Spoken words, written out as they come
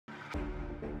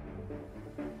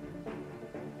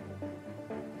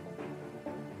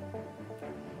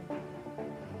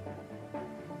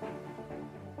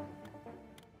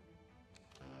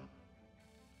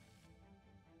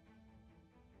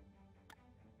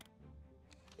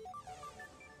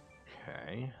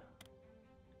Okay.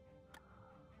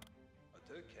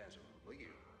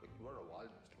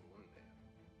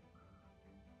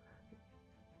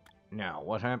 Now,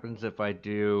 what happens if I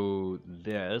do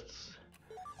this?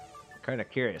 I'm kind of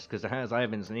curious because it has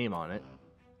Ivan's name on it.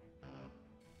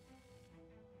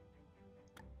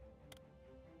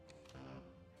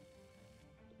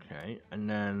 Okay, and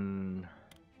then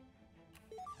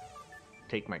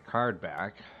take my card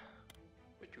back.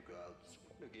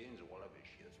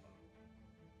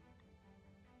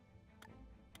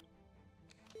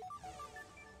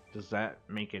 Does that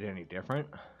make it any different?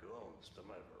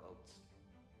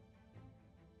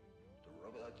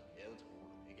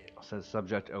 Says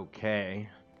subject okay.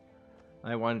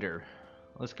 I wonder.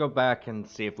 Let's go back and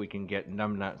see if we can get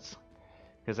numbnuts.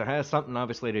 Because it has something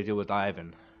obviously to do with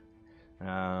Ivan.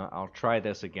 I'll try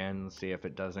this again and see if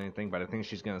it does anything, but I think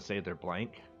she's going to say they're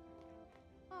blank.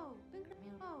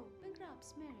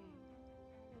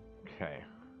 Okay.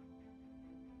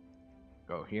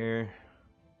 Go here.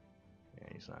 Yeah,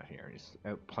 he's not here. He's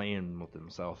out playing with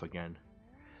himself again.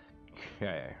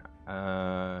 Okay.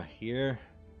 Here.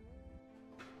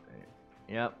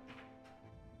 Yep.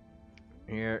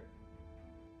 Here.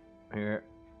 Here.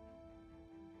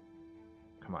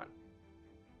 Come on.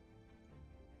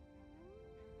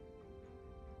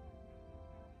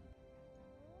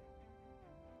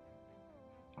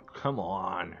 Come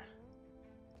on.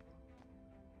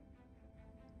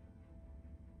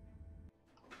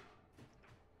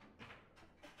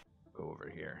 Go over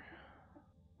here.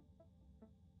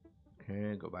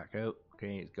 Okay, go back out.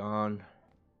 Okay, he's gone.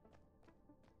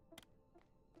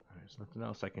 There's nothing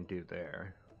else I can do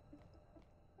there.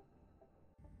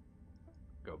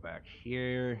 Go back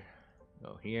here.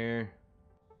 Go here.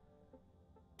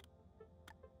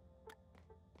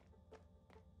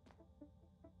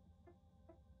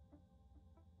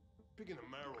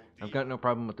 I've got no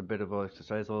problem with the bit of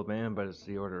exercise, old man, but it's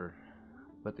the order.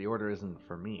 But the order isn't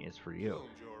for me, it's for you.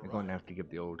 You're going to have to give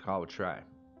the old call a try.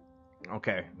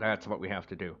 Okay, that's what we have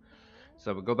to do.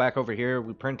 So we go back over here,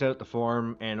 we print out the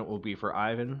form, and it will be for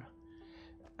Ivan.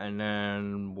 And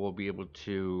then we'll be able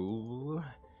to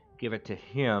give it to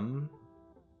him.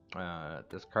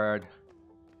 This card.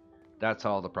 That's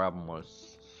all the problem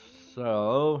was.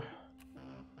 So...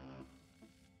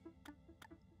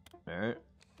 Alright.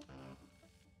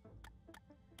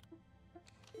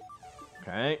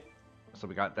 Okay. So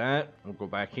we got that. We'll go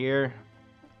back here.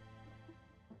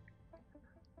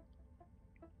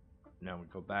 Now we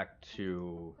go back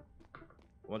to...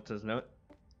 What's his note?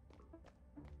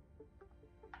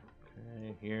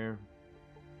 Okay, here.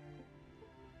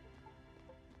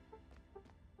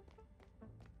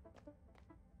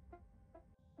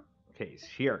 Okay, he's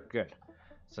here. Good.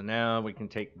 So now we can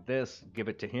take this, give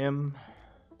it to him.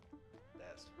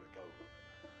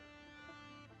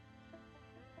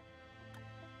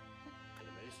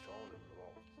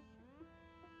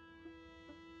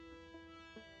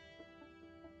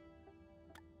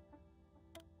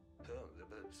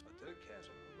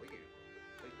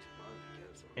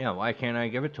 Yeah, why can't I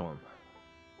give it to him?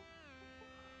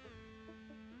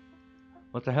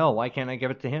 What the hell? Why can't I give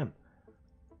it to him?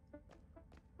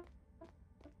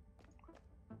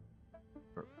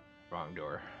 Wrong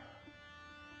door.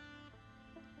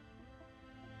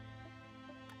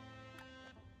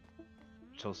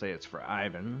 She'll say it's for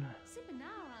Ivan.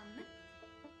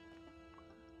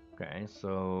 Okay,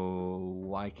 so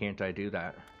why can't I do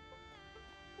that?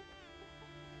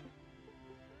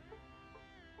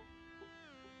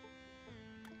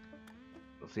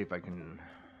 Let's see if I can...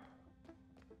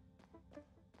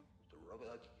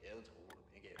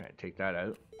 Okay, take that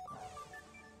out.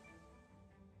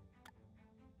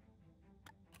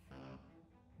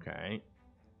 Okay.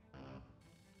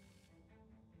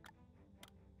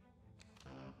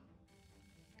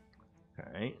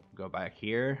 Okay, go back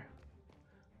here.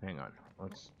 Hang on,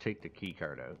 let's take the key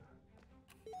card out.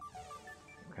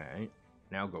 Okay,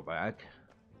 now go back.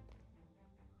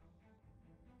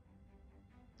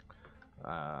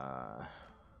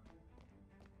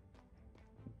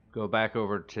 Go back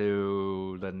over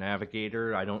to the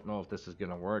navigator. I don't know if this is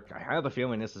going to work. I have a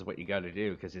feeling this is what you got to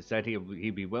do, because he said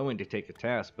he'd be willing to take a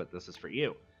test, but this is for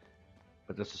you.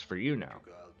 But this is for you now.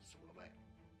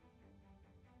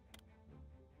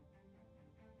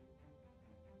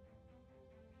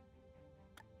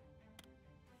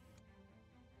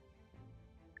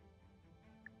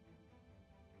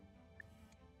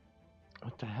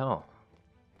 What the hell?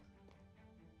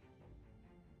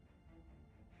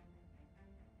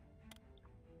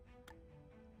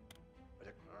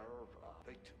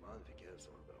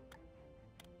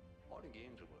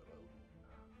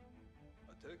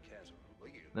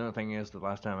 Another thing is, the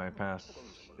last time I passed,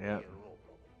 yeah.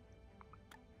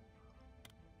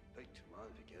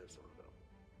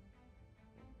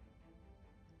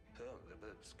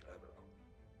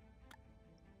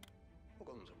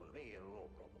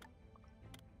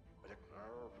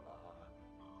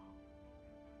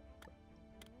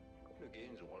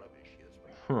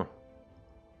 Huh.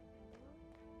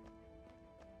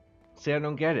 See, I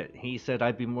don't get it. He said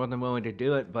I'd be more than willing to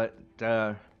do it, but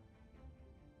the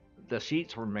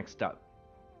sheets were mixed up.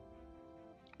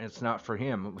 It's not for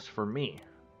him, it was for me.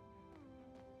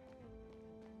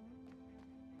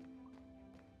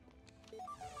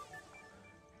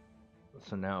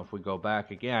 So now if we go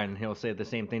back again, he'll say the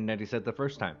same thing that he said the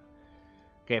first time.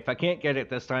 Okay, if I can't get it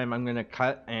this time, I'm going to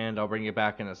cut, and I'll bring you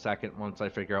back in a second once I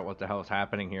figure out what the hell is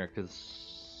happening here,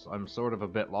 because I'm sort of a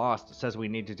bit lost. It says we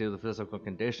need to do the physical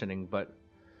conditioning, but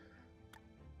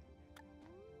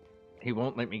he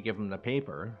won't let me give him the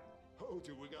paper.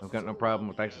 I've got no problem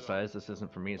with exercise. This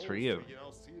isn't for me, it's for you.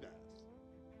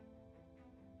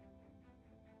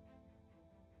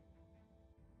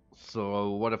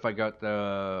 So what if I got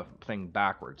the thing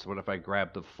backwards? What if I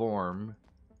grab the form?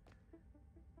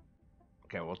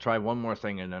 Okay, we'll try one more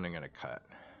thing and then I'm going to cut.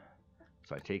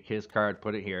 So I take his card,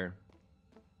 put it here.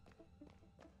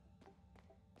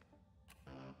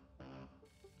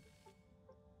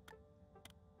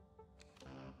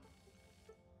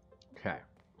 Okay,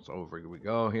 so over we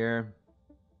go here.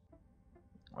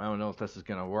 I don't know if this is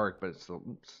going to work, but it's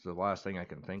the last thing I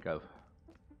can think of.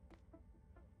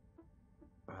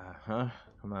 Uh-huh.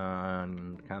 Come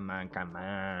on, come on, come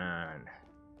on.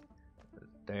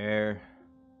 There.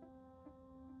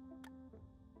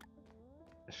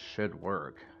 It should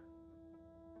work.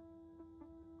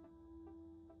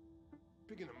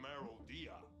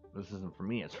 This isn't for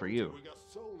me, it's for you.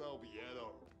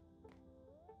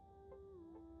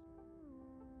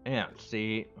 Yeah,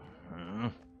 see.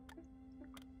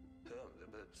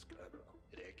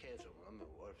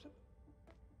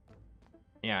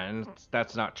 Yeah, and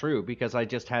that's not true because I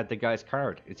just had the guy's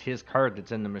card. It's his card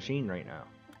that's in the machine right now.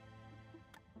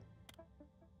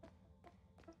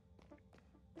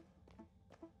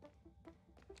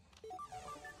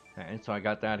 Okay, so I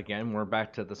got that again. We're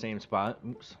back to the same spot.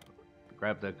 Oops.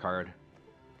 Grab the card.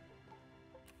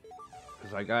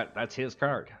 Because that's his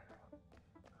card.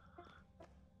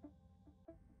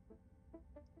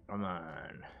 Come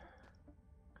on.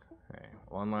 Okay,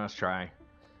 one last try.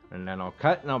 And then I'll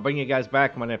cut and I'll bring you guys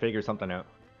back when I figure something out.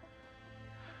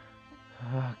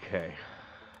 Okay.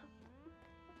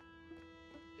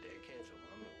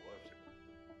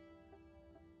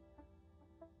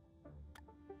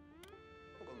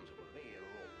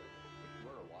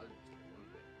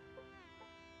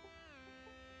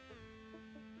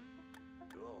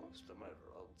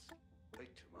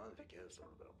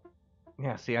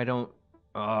 Yeah, see, I don't...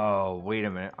 Oh, wait a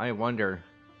minute. I wonder...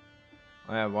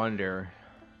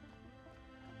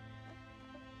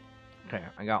 Okay,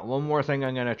 I got one more thing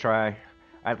I'm gonna try.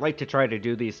 I'd like to try to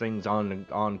do these things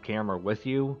on camera with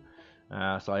you.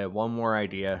 So I have one more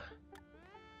idea.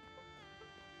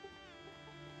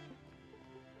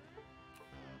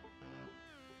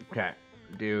 Okay,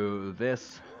 do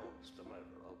this.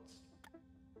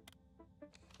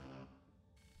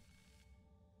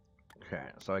 Okay,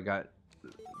 so I got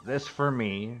this for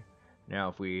me. Now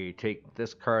if we take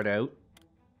this card out.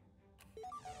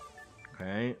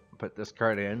 Okay, put this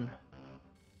card in.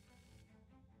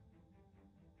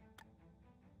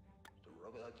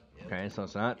 Okay, so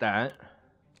it's not that.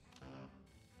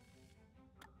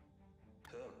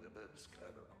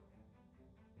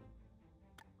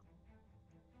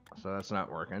 So that's not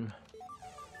working.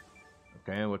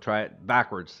 Okay, we'll try it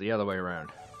backwards, the other way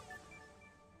around.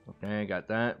 Okay, got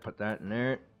that. Put that in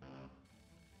there.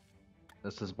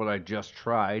 This is what I just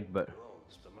tried, but...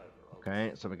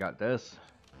 Okay, so we got this.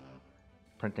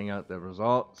 Printing out the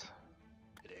results.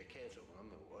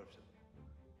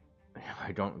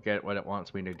 I don't get what it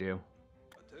wants me to do.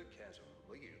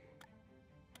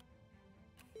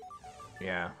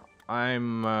 Yeah,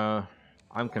 I'm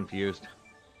confused.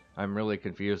 I'm really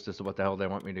confused as to what the hell they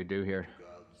want me to do here.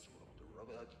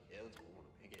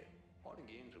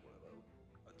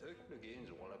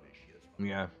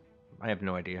 Yeah, I have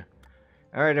no idea.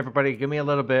 Alright everybody, give me a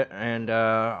little bit and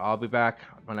I'll be back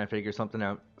when I figure something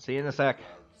out. See you in a sec.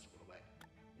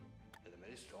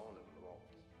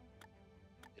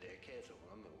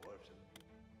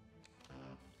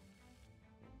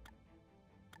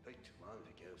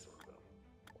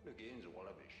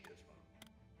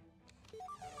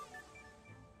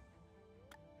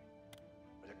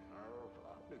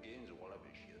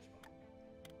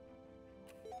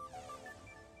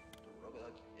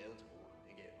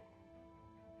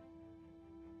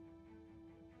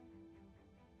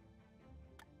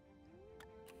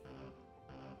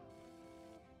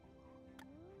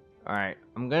 Alright,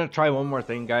 I'm gonna try one more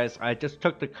thing, guys. I just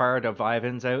took the card of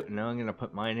Ivan's out, and now I'm gonna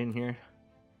put mine in here.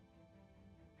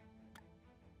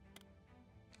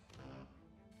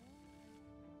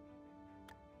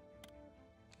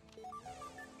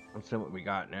 Let's see what we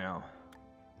got now.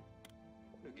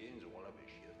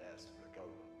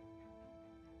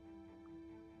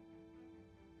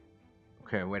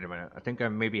 Okay, wait a minute. I think I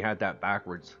maybe had that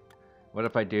backwards. What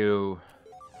if I do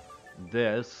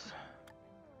this?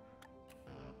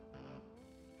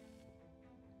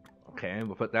 Okay,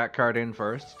 we'll put that card in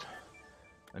first.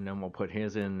 And then we'll put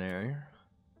his in there.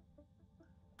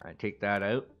 I take that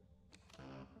out.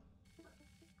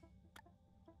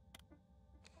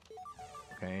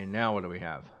 Okay, now what do we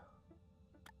have?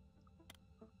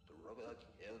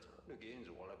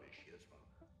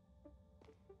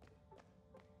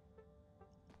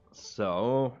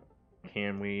 So,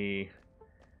 can we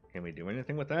do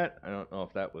anything with that? I don't know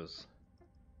if that was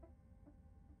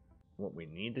what we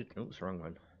needed. Oops, wrong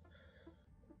one.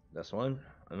 This one.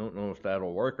 I don't know if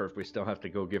that'll work or if we still have to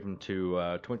go give him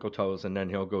to Twinkle Toes and then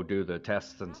he'll go do the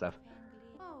tests and stuff.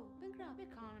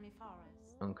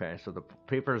 Okay, so the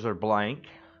papers are blank.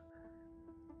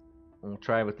 We'll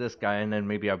try with this guy and then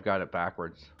maybe I've got it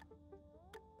backwards.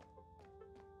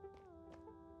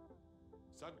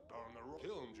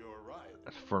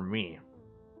 That's for me.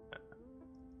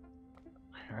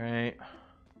 Alright.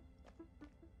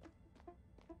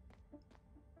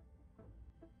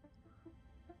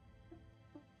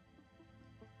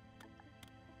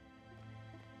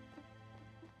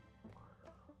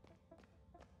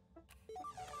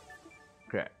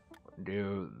 Okay,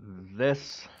 do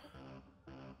this.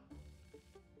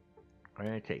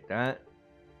 Alright, take that.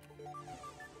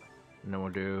 And then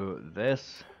we'll do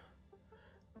this.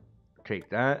 Take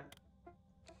that.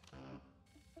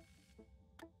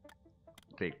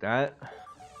 Take that.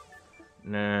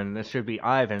 And then this should be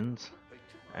Ivan's.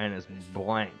 And it's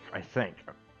blank, I think.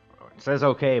 It says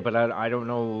okay, but I don't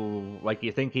know. Like,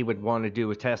 you think he would want to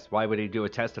do a test? Why would he do a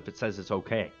test if it says it's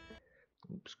okay?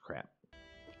 Oops, crap.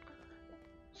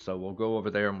 So we'll go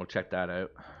over there and we'll check that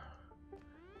out.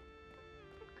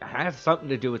 It has something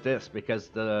to do with this because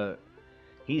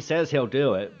he says he'll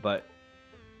do it, but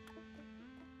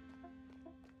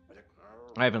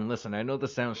Ivan, listen, I know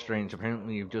this sounds strange.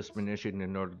 Apparently you've just been issued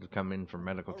in order to come in for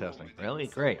medical testing. Really?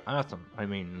 Great. Awesome. I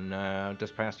mean,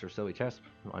 just passed your silly test.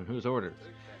 On whose orders?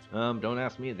 Don't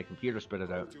ask me. The computer spit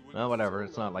it out. Well, whatever.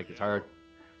 It's not like it's hard.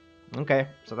 Okay,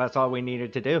 so that's all we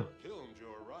needed to do.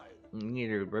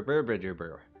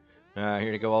 Here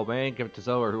you go, old man. Give it to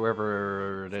Zoe or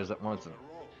whoever it is that wants it.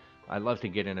 I'd love to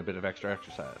get in a bit of extra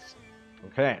exercise.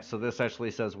 Okay, so this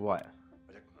actually says what?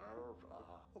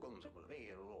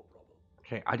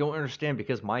 Okay, I don't understand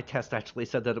because my test actually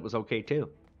said that it was okay too.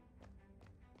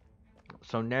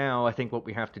 So now I think what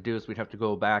we have to do is we'd have to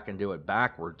go back and do it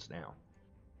backwards now.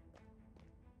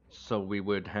 So we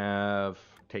would have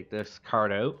take this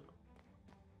card out.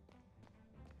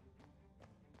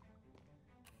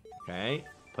 Okay,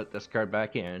 put this card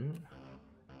back in.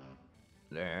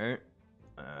 There.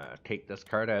 Take this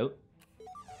card out.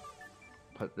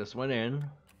 Put this one in.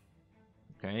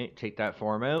 Okay, take that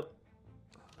form out.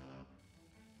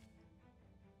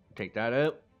 Take that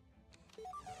out.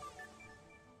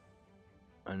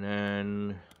 And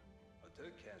then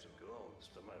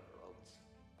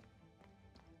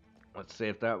let's see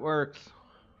if that works.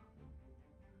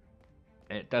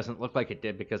 It doesn't look like it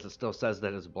did because it still says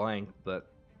that it's blank,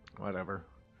 but whatever.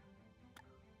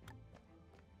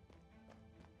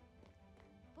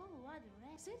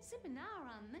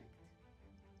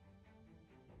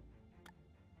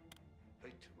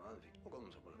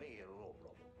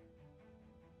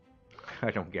 I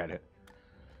don't get it.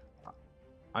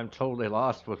 I'm totally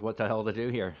lost with what the hell to do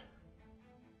here.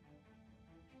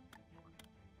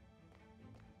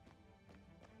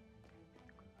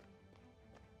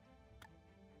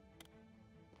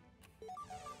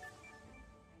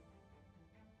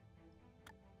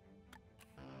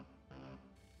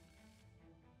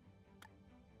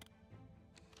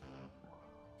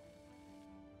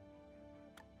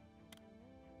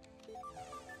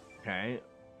 Okay,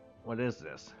 what is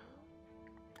this?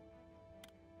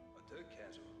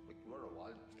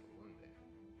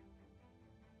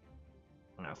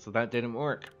 No, so that didn't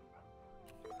work.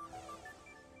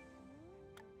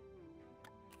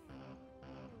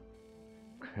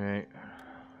 Okay,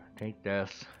 take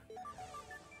this.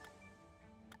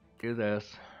 Do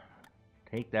this.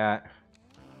 Take that.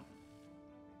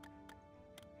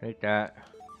 Take that.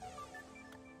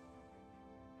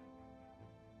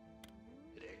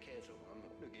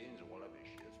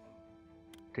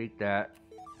 Take that.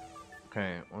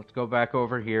 Okay, let's go back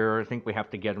over here. I think we have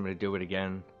to get him to do it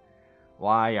again.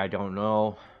 Why, I don't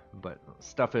know. But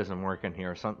stuff isn't working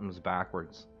here. Something's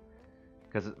backwards.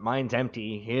 Because mine's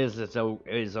empty. His is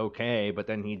okay, but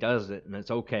then he does it, and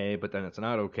it's okay, but then it's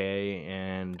not okay,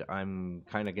 and I'm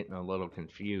kind of getting a little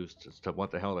confused as to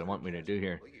what the hell they want me to do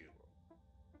here.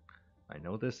 I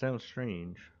know this sounds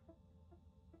strange.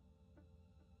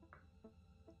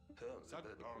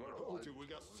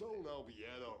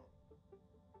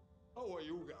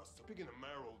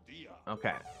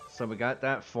 Okay, so we got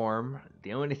that form.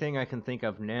 The only thing I can think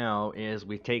of now is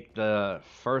we take the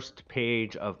first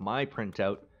page of my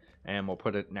printout and we'll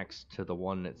put it next to the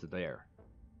one that's there.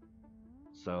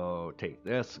 So take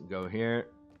this, go here.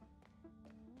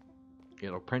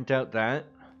 It'll print out that.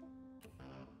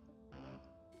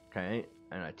 Okay,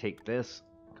 and I take this,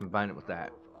 combine it with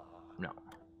that. No.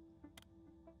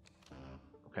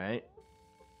 Okay.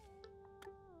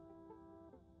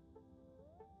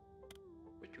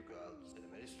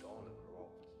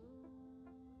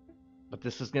 But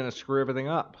this is gonna screw everything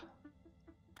up.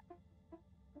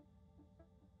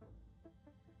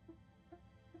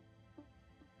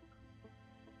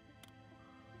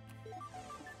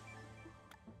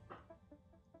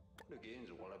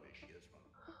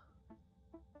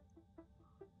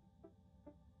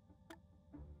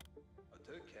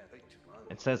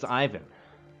 It says Ivan.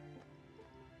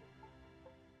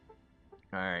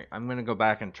 Alright, I'm gonna go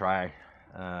back and try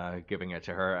giving it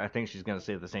to her. I think she's gonna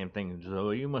say the same thing.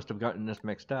 So you must have gotten this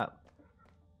mixed up.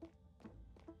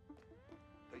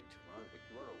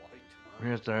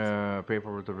 Here's the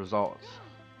paper with the results.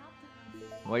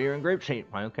 Well, you're in great shape.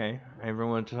 Okay.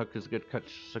 Everyone took such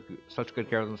good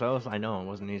care of themselves. I know it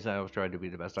wasn't easy. I was trying to be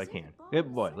the best I can.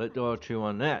 Good boy. Let Doyle chew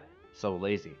on that. So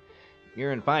lazy.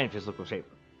 You're in fine physical shape.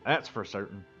 That's for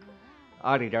certain.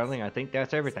 Audie, darling, I think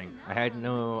that's everything. I had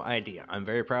no idea. I'm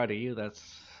very proud of you.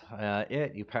 That's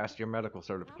it. You passed your medical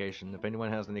certification. If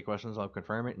anyone has any questions, I'll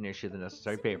confirm it and issue the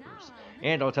necessary papers.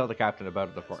 And I'll tell the captain about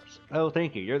it, of course. Oh,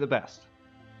 thank you. You're the best.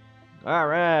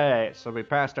 Alright, so we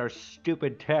passed our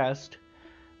stupid test.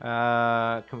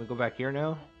 Can we go back here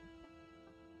now?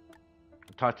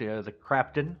 Talk to the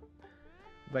captain.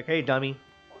 Like, hey, dummy.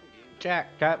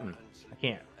 Jack, captain. I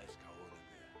can't.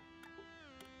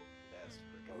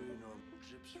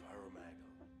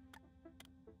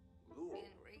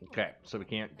 Okay, so we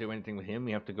can't do anything with him.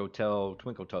 We have to go tell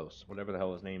Twinkle Toast, whatever the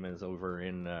hell his name is, over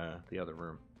in the other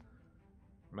room.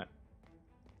 Come on.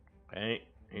 Okay,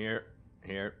 here.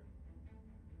 There.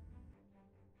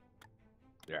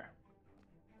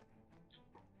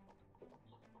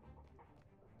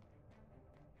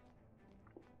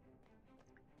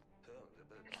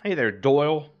 Hey there,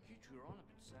 Doyle.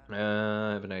 I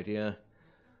have an idea.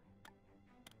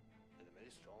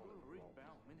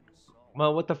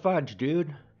 Well, what the fudge,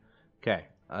 dude? Okay,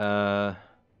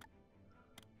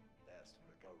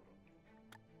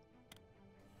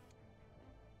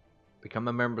 become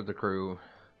a member of the crew.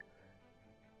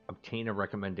 Obtain a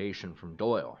recommendation from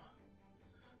Doyle.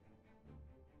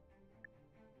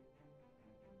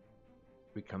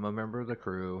 Become a member of the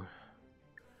crew.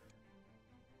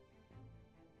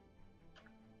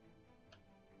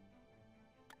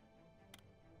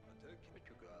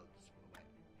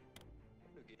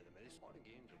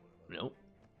 Nope.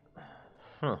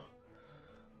 Huh.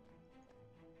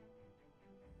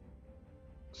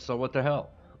 So what the hell?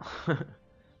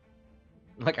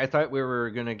 Like, I thought we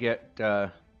were gonna get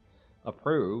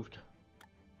approved.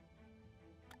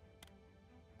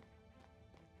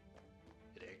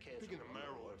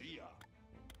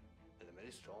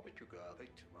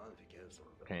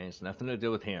 Okay, it's nothing to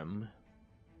do with him.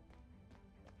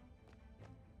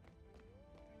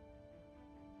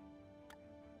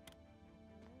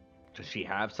 Does she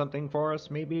have something for us,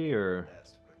 maybe, or?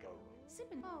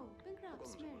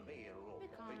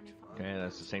 Okay,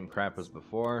 that's the same crap as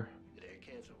before.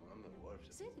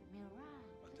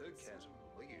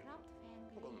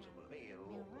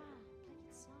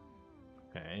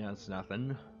 Okay, that's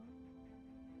nothing.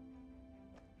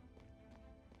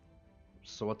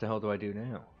 So what the hell do I do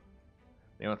now?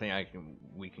 The only thing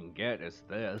we can get is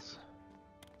this.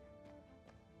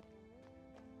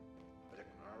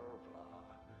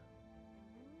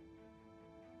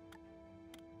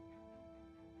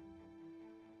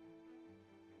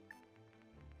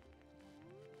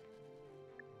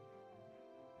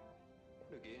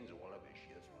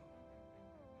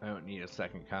 I don't need a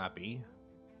second copy.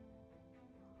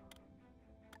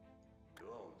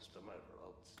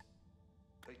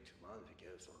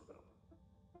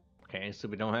 Okay, so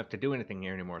we don't have to do anything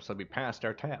here anymore, so we passed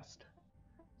our test.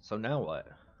 So now what?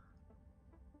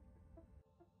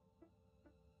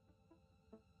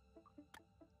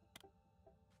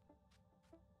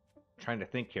 trying to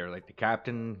think here. Like the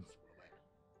captain,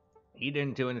 he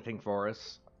didn't do anything for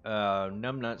us.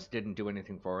 Numbnuts didn't do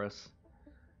anything for us.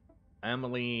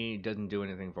 Emily didn't do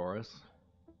anything for us.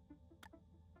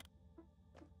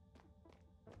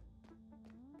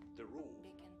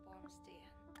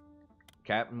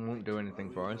 Captain won't do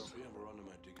anything for us.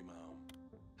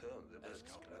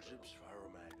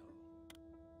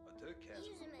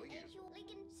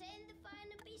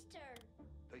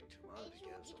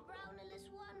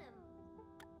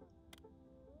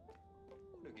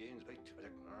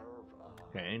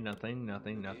 Okay, nothing,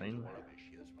 nothing, nothing.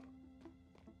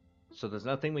 So there's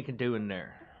nothing we can do in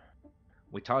there.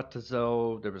 We talked to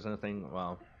Zoe, there was nothing,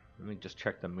 well, let me just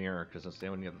check the mirror, because that's the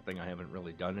only other thing I haven't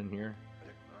really done in here.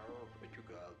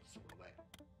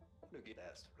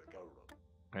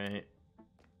 Okay.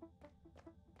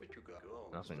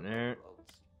 Nothing there.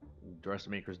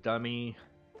 Dressmaker's dummy.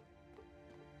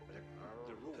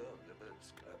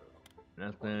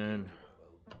 Nothing.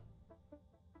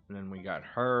 And then we got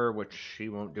her, which she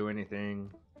won't do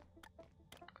anything.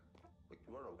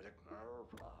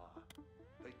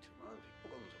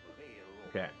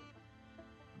 Okay.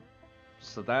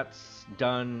 So that's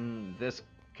done. This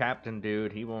captain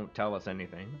dude, he won't tell us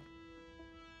anything.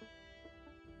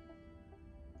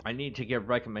 I need to get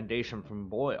recommendation from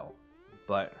Boyle,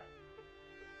 but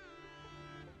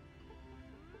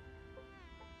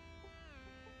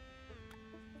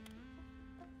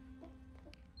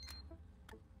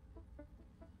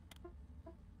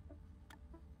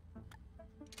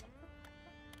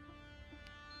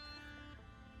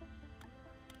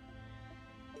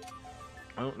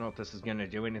I don't know if this is going to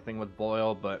do anything with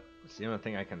Boyle, but it's the only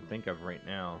thing I can think of right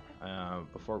now.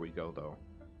 Before we go, though.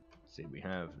 Let's see, we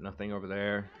have nothing over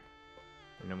there.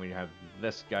 And then we have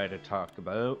this guy to talk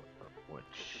about,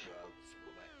 which...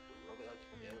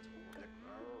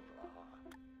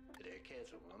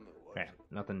 Okay,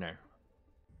 nothing there.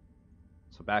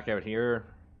 So back out here.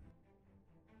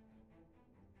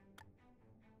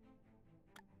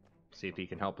 See if he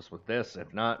can help us with this.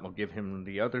 If not, we'll give him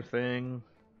the other thing.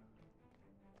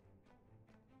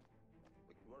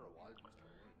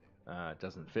 It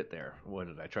doesn't fit there. What,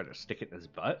 did I try to stick it in his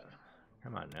butt?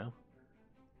 Come on now.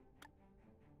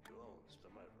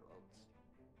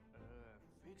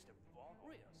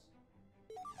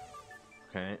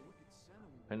 Okay.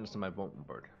 Appendix to my bulletin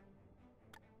board.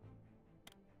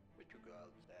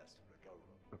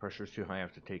 The pressure is too high, I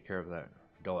have to take care of that.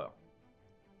 Doyle.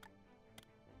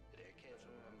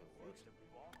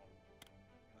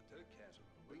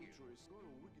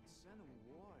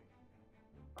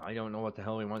 I don't know what the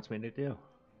hell he wants me to do.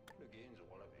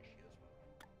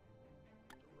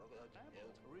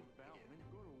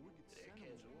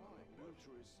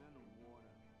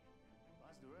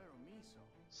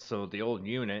 So the old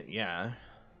unit, yeah.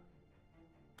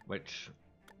 Which...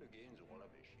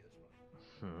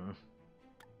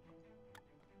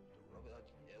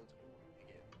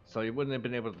 So he wouldn't have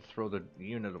been able to throw the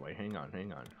unit away. Hang on,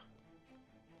 hang on.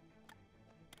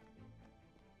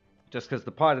 Just because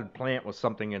the potted plant was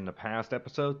something in the past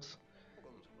episodes.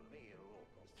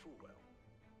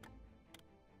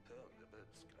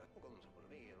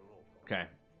 Okay.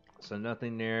 So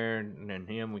nothing there. And then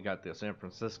him, we got the San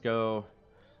Francisco.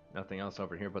 Nothing else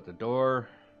over here but the door.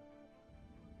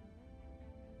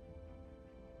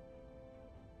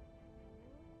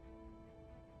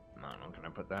 I don't know, can I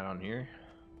put that on here?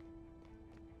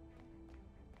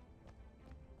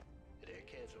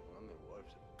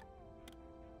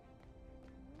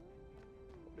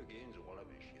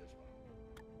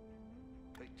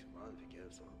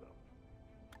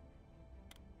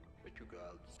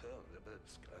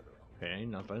 Okay,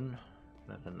 nothing.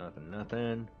 Nothing, nothing,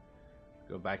 nothing.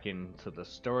 Go back into the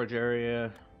storage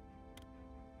area.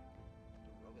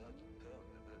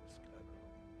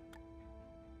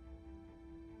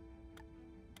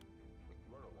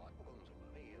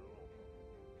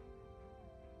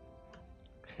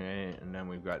 Okay, and then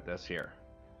we've got this here.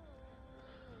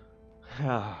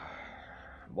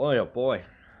 Boy, oh boy.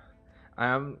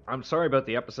 I'm sorry about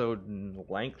the episode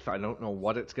length. I don't know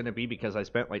what it's going to be because I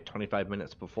spent like 25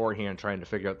 minutes beforehand trying to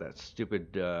figure out that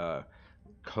stupid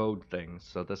code thing.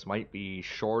 So this might be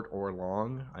short or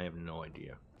long. I have no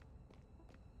idea.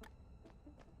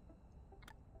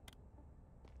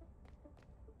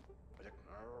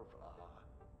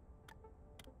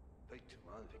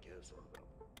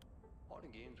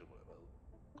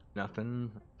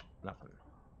 Nothing. Nothing.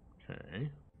 Okay.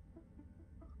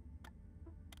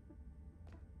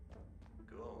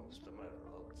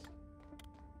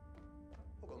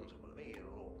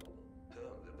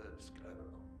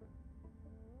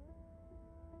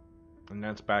 And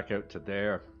that's back out to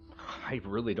there. I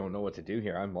really don't know what to do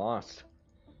here. I'm lost.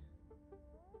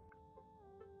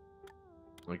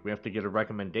 Like, we have to get a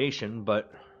recommendation,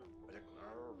 but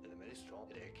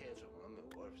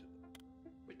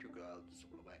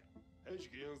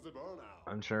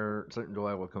I'm sure certain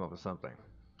Doyle will come up with something.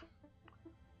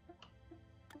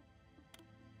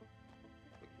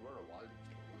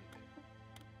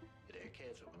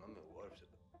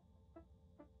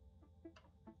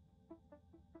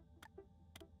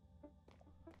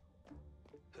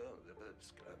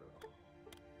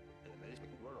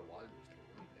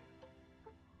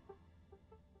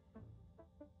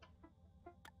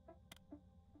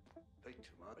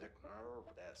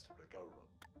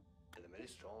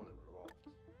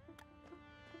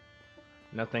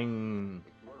 Nothing.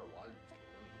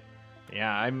 Yeah,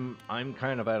 I'm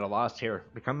kind of at a loss here.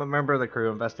 Become a member of the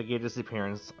crew, investigate his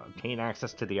appearance, obtain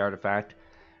access to the artifact,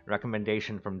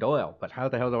 recommendation from Doyle. But how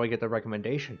the hell do I get the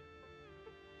recommendation?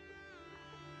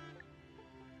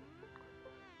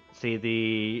 See,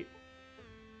 the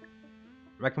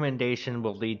recommendation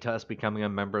will lead to us becoming a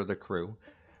member of the crew.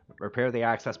 Repair the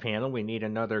access panel, we need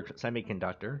another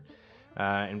semiconductor.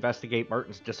 Investigate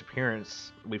Barton's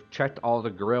disappearance. We've checked all the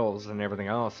grills and everything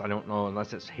else. I don't know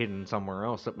unless it's hidden somewhere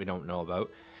else that we don't know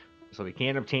about. So we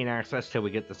can't obtain access till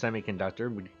we get the semiconductor.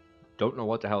 We don't know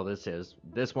what the hell this is.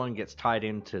 This one gets tied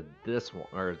into this one,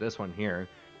 or this one here.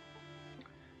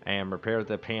 And repair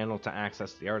the panel to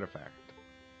access the artifact.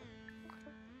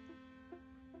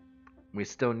 We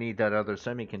still need that other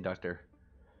semiconductor.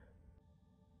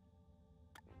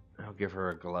 I'll give her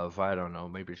a glove. I don't know.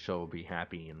 Maybe she'll be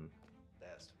happy and...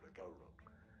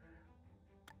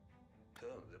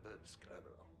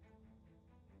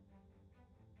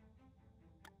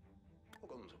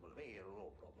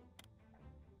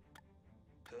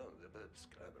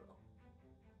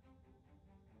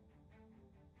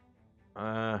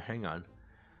 hang on.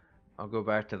 I'll go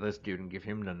back to this dude and give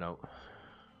him the note.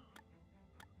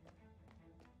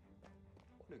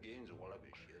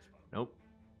 Nope.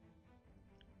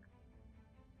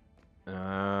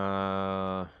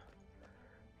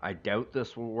 I doubt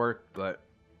this will work, but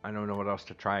I don't know what else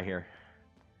to try here.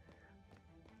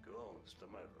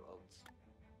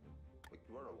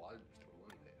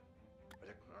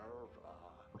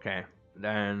 Okay,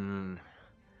 then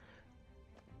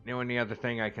the only other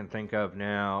thing I can think of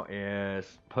now is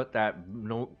put that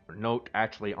note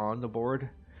actually on the board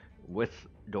with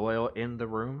Doyle in the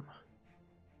room.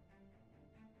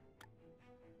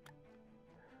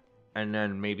 And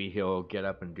then maybe he'll get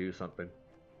up and do something.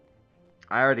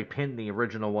 I already pinned the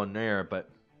original one there, but...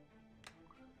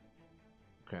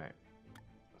 Okay.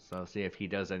 So see if he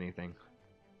does anything.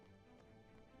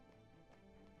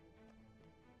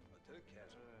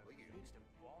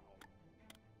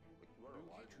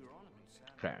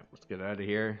 Okay, let's get out of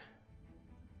here.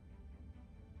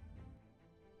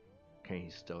 Okay,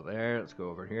 he's still there. Let's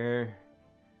go over here.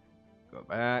 Go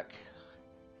back.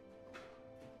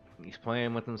 He's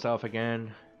playing with himself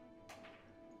again.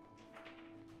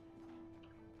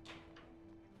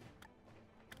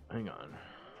 Hang on.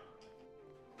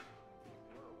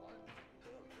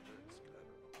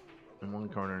 In one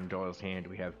corner in Doyle's hand,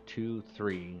 we have 2,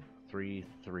 3, 3,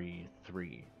 3,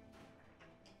 3.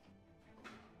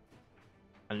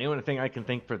 And the only thing I can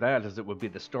think for that is it would be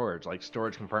the storage, like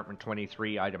storage compartment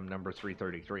 23, item number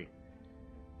 333.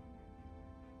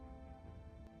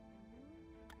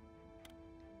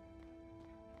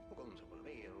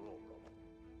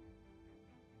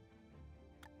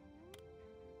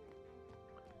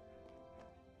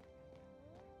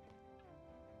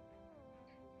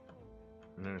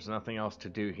 And there's nothing else to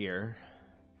do here.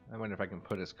 I wonder if I can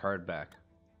put his card back.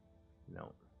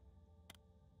 No.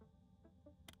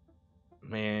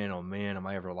 Man, oh man, am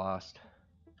I ever lost.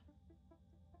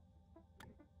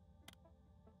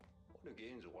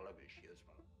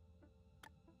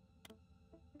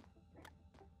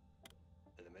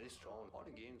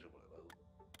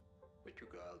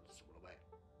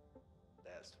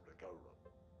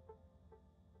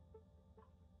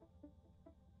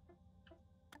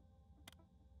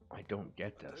 I don't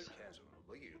get this.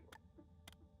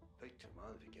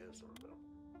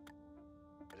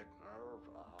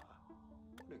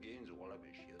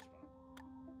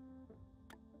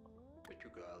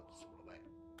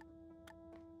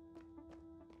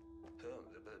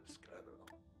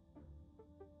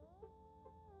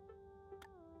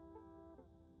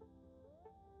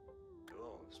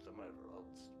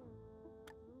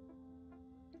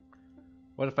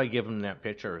 What if I give him that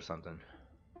picture or something?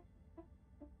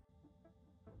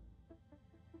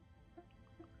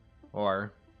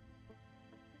 Or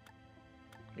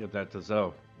give that to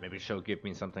Zoe. Maybe she'll give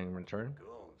me something in return.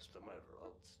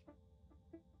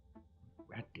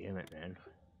 damn it, man.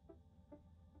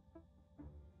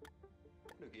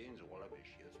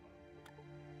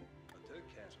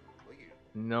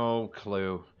 No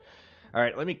clue.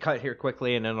 Alright, let me cut here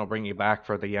quickly and then I'll bring you back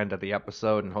for the end of the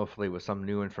episode and hopefully with some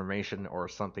new information or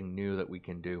something new that we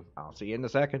can do. I'll see you in a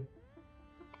second.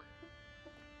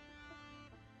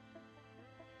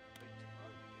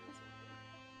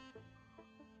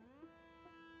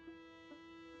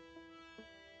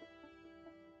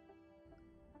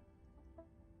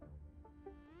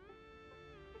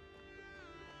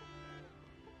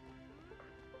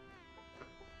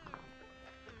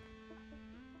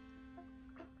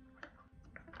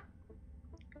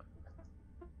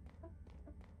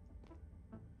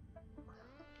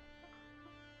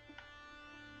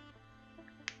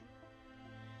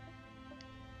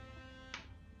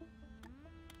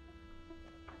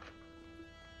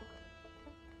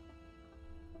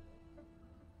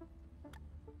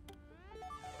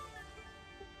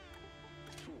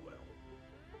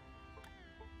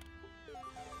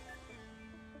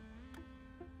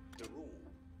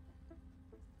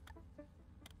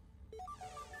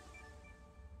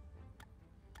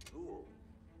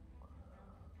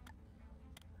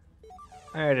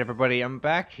 Alright everybody, I'm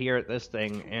back here at this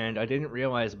thing, and I didn't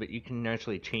realize, but you can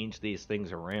actually change these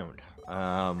things around.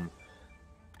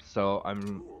 So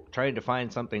I'm trying to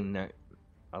find something that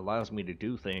allows me to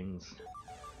do things,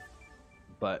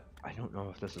 but I don't know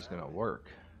if this is going to work.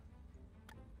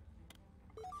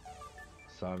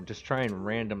 So I'm just trying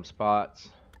random spots.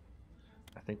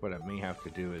 I think what I may have to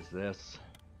do is this,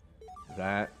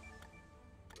 that,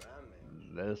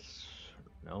 this.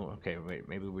 No, okay, wait,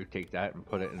 maybe we take that and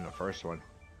put it in the first one.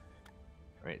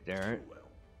 Right there.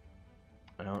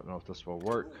 I don't know if this will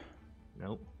work.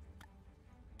 Nope.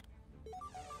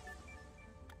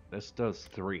 This does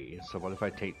 3, so what if I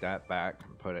take that back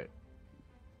and put it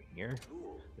here,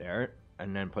 there,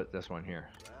 and then put this one here.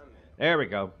 There we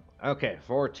go. Okay,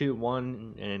 4, 2,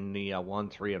 1, and the 1,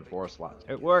 3, and 4 slots.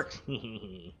 It works!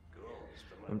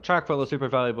 I'm chock full of super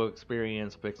valuable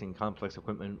experience fixing complex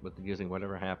equipment with using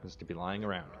whatever happens to be lying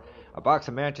around. A box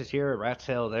of matches here, a rat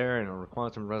tail there, and a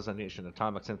quantum resonance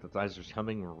atomic synthesizers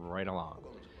coming right along.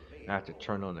 I have to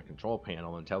turn on the control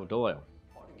panel and tell Doyle.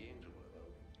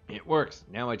 It works.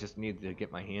 Now I just need to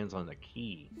get my hands on the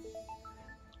key.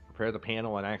 Prepare the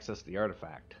panel and access the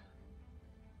artifact.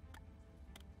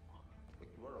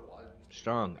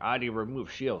 Strong. Audio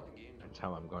remove shield. That's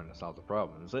how I'm going to solve the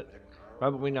problem, is it?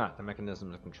 Probably not. The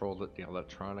mechanism that controls the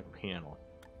electronic panel.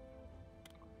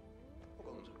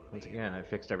 Once again, I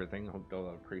fixed everything. Hope Doyle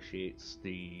appreciates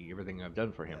everything I've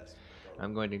done for him.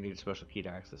 I'm going to need a special key to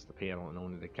access the panel, and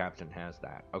only the captain has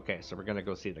that. Okay, so we're going to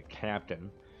go see the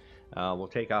captain. We'll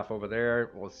take off over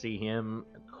there. We'll see him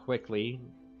quickly.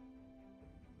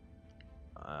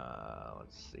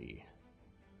 Let's see.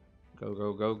 Go,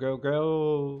 go, go, go,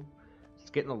 go. It's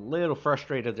getting a little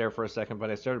frustrated there for a second, but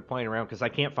I started playing around because I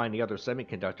can't find the other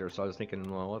semiconductor, so I was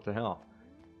thinking, well, what the hell?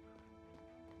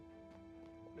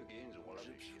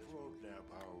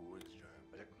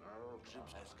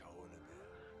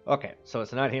 Okay, so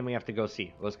it's not him we have to go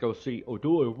see. Let's go see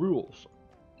Odysseus Rules.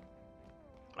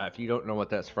 If you don't know what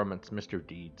that's from, it's Mr.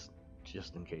 Deeds,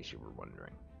 just in case you were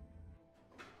wondering.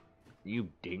 You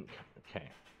dink. Okay,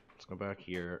 let's go back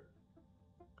here.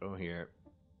 Go here.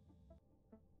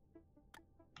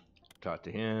 Talk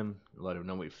to him. Let him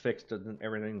know we fixed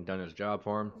everything, done his job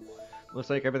for him. Looks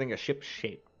like everything is ship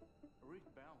shape.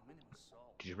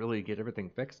 Did you really get everything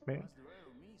fixed, man?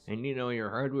 And you know your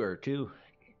hardware too.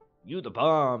 You the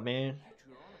bomb, man.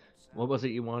 What was it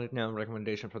you wanted now?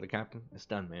 Recommendation for the captain? It's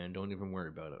done, man. Don't even worry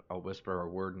about it. I'll whisper a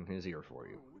word in his ear for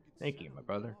you. Thank you, my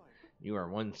brother. You are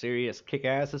one serious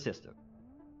kick-ass assistant.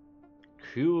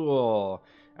 Cool.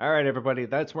 Alright, everybody.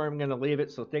 That's where I'm going to leave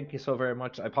it. So thank you so very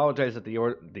much. I apologize if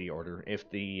if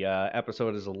the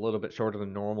episode is a little bit shorter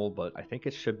than normal, but I think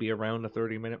it should be around the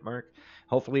 30-minute mark.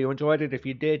 Hopefully you enjoyed it. If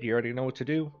you did, you already know what to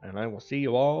do. And I will see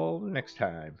you all next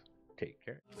time. Take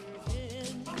care.